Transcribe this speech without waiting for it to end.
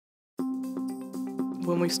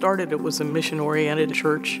When we started, it was a mission-oriented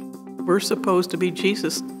church. We're supposed to be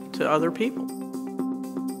Jesus to other people.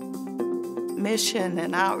 Mission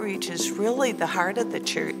and outreach is really the heart of the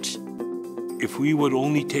church. If we would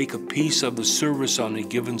only take a piece of the service on a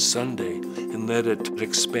given Sunday and let it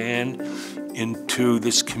expand into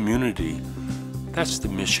this community, that's the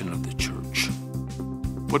mission of the church.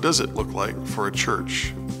 What does it look like for a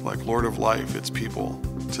church like Lord of Life, its people,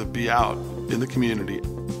 to be out in the community,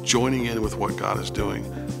 joining in with what God is doing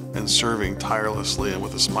and serving tirelessly and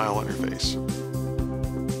with a smile on your face?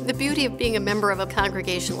 The beauty of being a member of a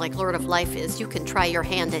congregation like Lord of Life is you can try your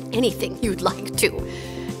hand at anything you'd like to,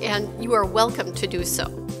 and you are welcome to do so.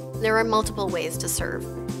 There are multiple ways to serve.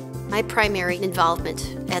 My primary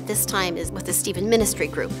involvement at this time is with the Stephen Ministry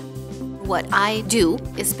Group. What I do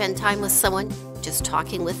is spend time with someone, just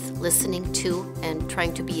talking with, listening to, and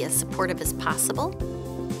trying to be as supportive as possible.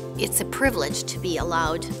 It's a privilege to be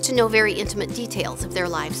allowed to know very intimate details of their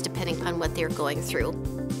lives depending upon what they're going through.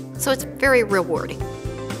 So it's very rewarding.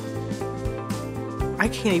 I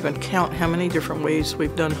can't even count how many different ways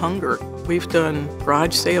we've done hunger. We've done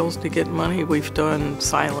garage sales to get money. We've done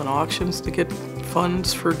silent auctions to get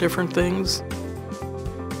funds for different things.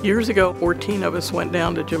 Years ago, 14 of us went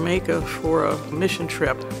down to Jamaica for a mission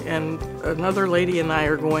trip, and another lady and I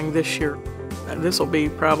are going this year. This will be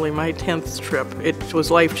probably my 10th trip. It was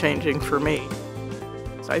life-changing for me.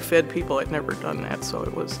 I fed people I'd never done that, so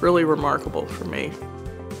it was really remarkable for me.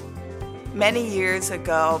 Many years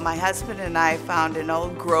ago, my husband and I found an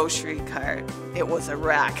old grocery cart. It was a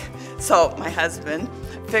wreck. So my husband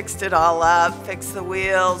fixed it all up, fixed the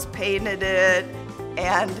wheels, painted it,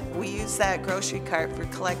 and we used that grocery cart for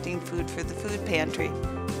collecting food for the food pantry.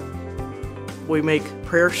 We make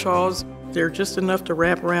prayer shawls. They're just enough to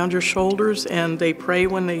wrap around your shoulders, and they pray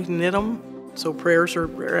when they knit them. So prayers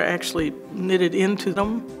are actually knitted into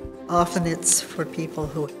them. Often it's for people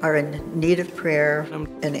who are in need of prayer,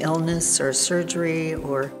 an illness or surgery,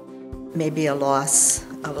 or maybe a loss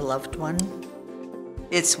of a loved one.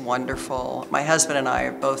 It's wonderful. My husband and I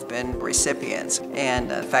have both been recipients, and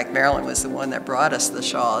in fact, Marilyn was the one that brought us the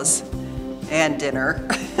shawls and dinner.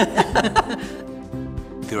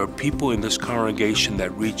 There are people in this congregation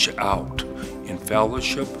that reach out in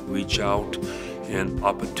fellowship, reach out in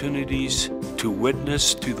opportunities to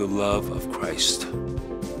witness to the love of Christ.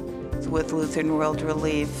 With Lutheran World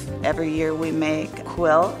Relief, every year we make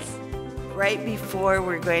quilts. Right before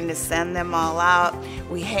we're going to send them all out,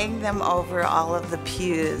 we hang them over all of the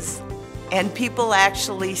pews. And people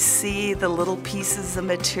actually see the little pieces of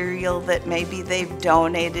material that maybe they've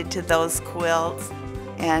donated to those quilts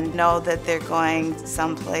and know that they're going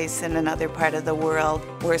someplace in another part of the world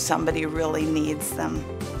where somebody really needs them.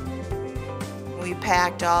 We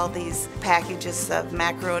packed all these packages of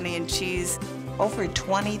macaroni and cheese, over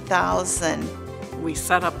 20,000. We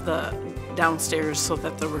set up the downstairs so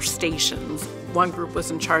that there were stations. One group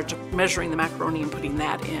was in charge of measuring the macaroni and putting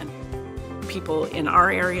that in. People in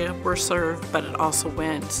our area were served, but it also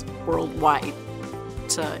went worldwide.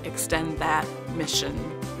 To extend that mission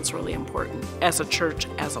is really important as a church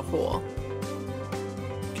as a whole.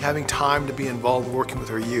 Having time to be involved working with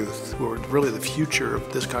our youth, who are really the future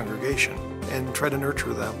of this congregation, and try to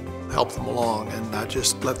nurture them, help them along, and not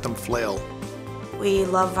just let them flail. We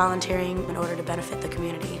love volunteering in order to benefit the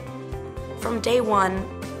community. From day one,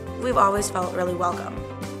 we've always felt really welcome.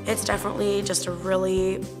 It's definitely just a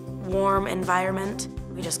really warm environment.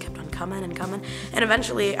 We just kept on coming and coming. And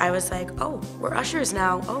eventually I was like, oh, we're ushers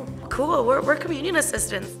now. Oh, cool, we're communion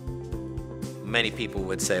assistants. Many people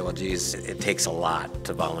would say, well, geez, it takes a lot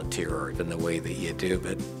to volunteer in the way that you do,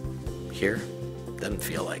 but here, doesn't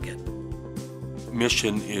feel like it.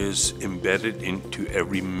 Mission is embedded into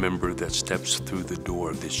every member that steps through the door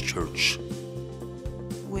of this church.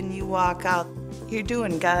 When you walk out, you're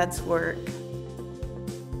doing God's work.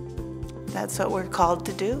 That's what we're called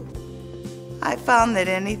to do. I found that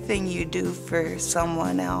anything you do for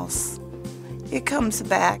someone else, it comes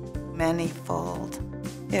back manyfold.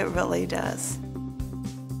 It really does.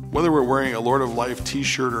 Whether we're wearing a Lord of Life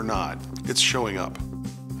t-shirt or not, it's showing up.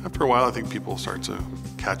 After a while, I think people start to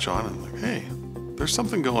catch on and like, hey, there's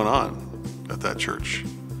something going on at that church.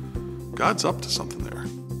 God's up to something there.